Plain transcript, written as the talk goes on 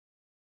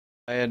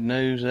Bad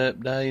news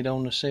update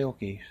on the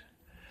Silkies.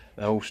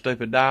 The old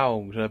stupid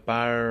dogs up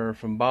there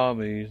from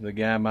Bobby's, the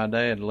guy my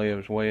dad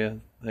lives with,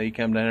 he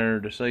come down here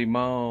to see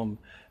Mom,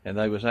 and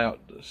they was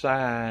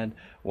outside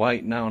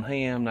waiting on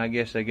him, and I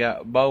guess they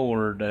got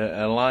bored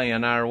laying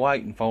there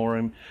waiting for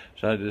him,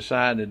 so they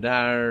decided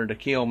there to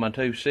kill my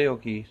two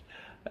Silkies.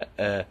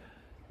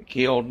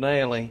 Killed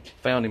Nelly,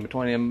 found him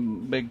between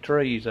them big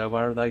trees over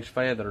there. There's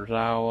feathers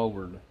all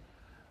over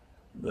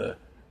the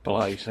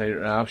place.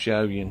 Here, I'll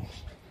show you.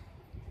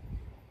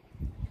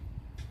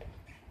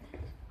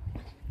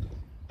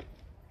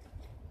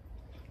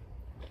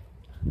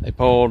 They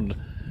pulled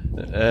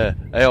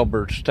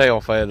Albert's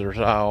tail feathers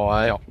all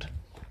out.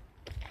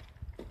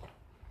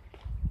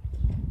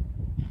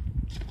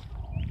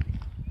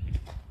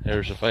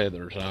 There's the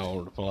feathers all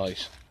over the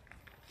place.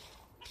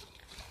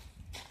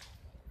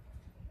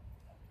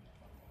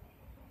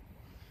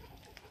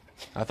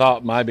 I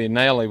thought maybe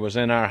Nelly was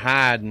in there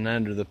hiding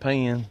under the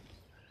pen,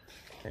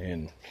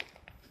 and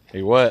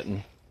he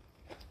wasn't.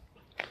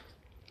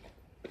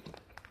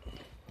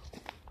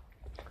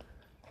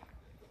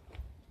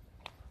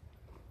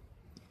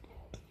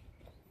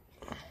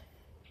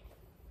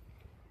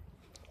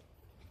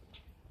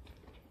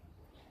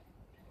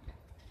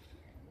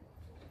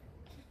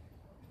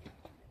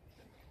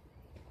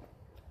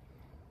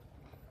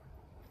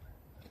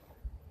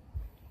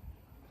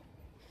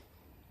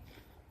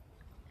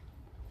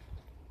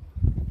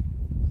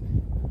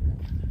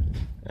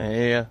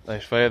 Yeah,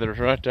 there's feathers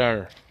right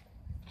there.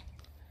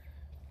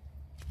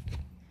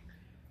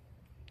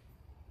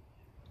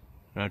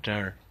 Right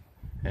there.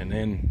 And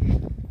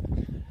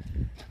then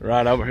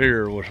right over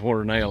here was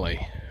where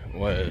Nelly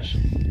was.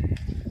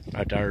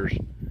 Right there's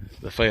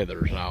the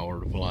feathers all over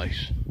the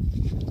place.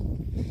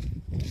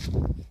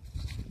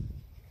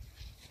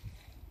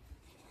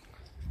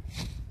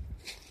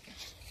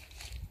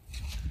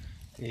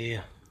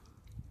 Yeah.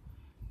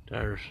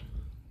 There's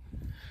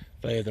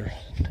feathers.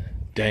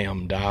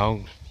 Damn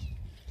dogs.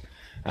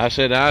 I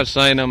said I'd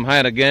seen them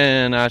had a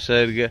gun. I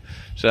said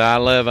I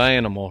love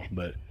animals,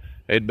 but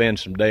it'd been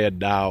some dead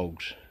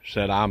dogs.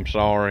 Said I'm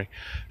sorry.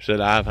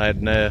 Said I've had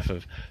enough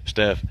of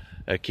stuff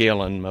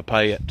killing my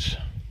pets.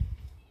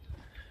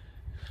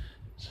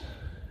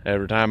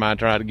 Every time I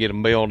try to get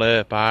them built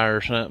up, I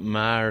or something,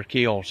 I or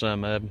kill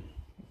some of them.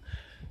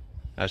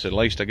 I said at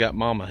least I got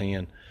Mama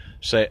Hen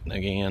setting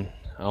again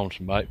on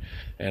some baby,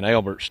 and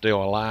Albert's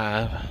still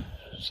alive,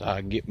 so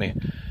I can get me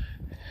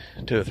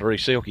 2 or 3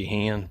 silky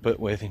hens, put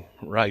with him,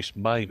 raise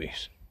some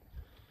babies.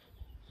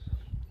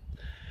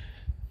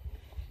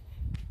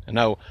 I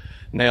know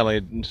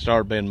Nelly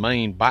started being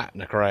mean,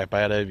 biting the crap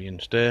out of you and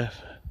stuff.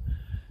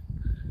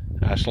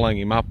 I slung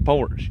him off the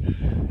porch.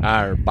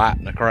 Or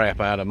biting the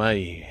crap out of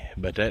me,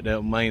 but that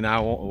don't mean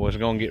I was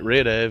going to get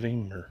rid of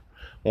him or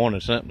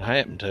wanted something to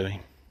happen to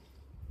him.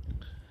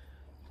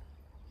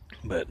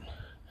 But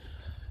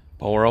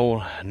poor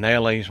old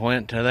Nelly's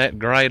went to that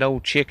great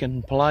old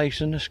chicken place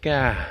in the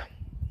sky.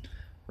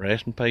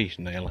 Rest in peace,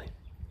 Nelly.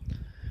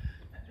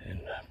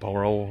 And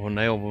poor old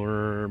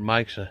Nelly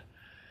makes a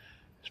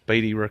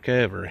speedy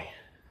recovery.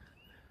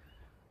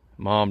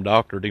 Mom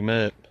doctored him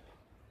up.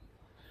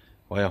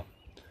 Well,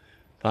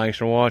 thanks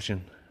for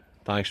watching.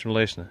 Thanks for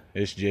listening.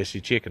 It's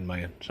Jesse Chicken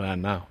Man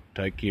signing out.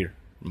 Take care.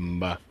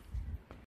 Bye.